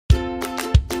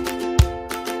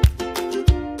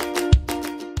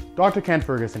Dr. Ken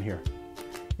Ferguson here.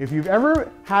 If you've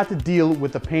ever had to deal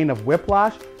with the pain of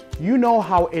whiplash, you know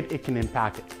how it can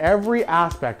impact every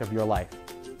aspect of your life.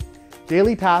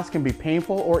 Daily tasks can be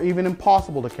painful or even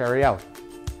impossible to carry out.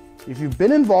 If you've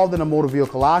been involved in a motor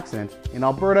vehicle accident in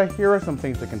Alberta, here are some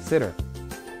things to consider.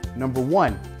 Number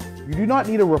one, you do not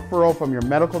need a referral from your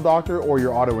medical doctor or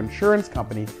your auto insurance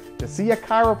company to see a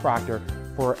chiropractor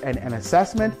for an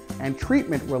assessment and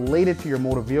treatment related to your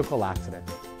motor vehicle accident.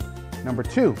 Number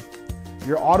two,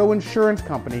 your auto insurance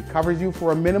company covers you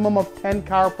for a minimum of 10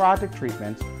 chiropractic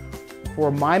treatments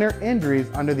for minor injuries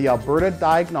under the Alberta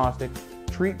Diagnostic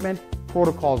Treatment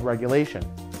Protocols Regulation.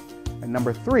 And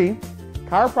number three,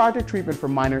 chiropractic treatment for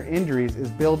minor injuries is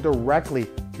billed directly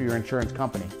to your insurance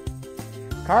company.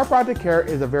 Chiropractic care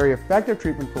is a very effective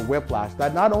treatment for whiplash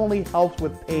that not only helps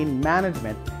with pain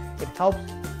management, it helps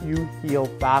you heal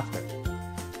faster.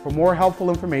 For more helpful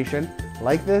information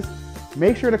like this,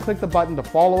 make sure to click the button to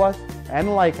follow us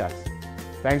and like us.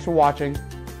 Thanks for watching.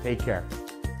 Take care.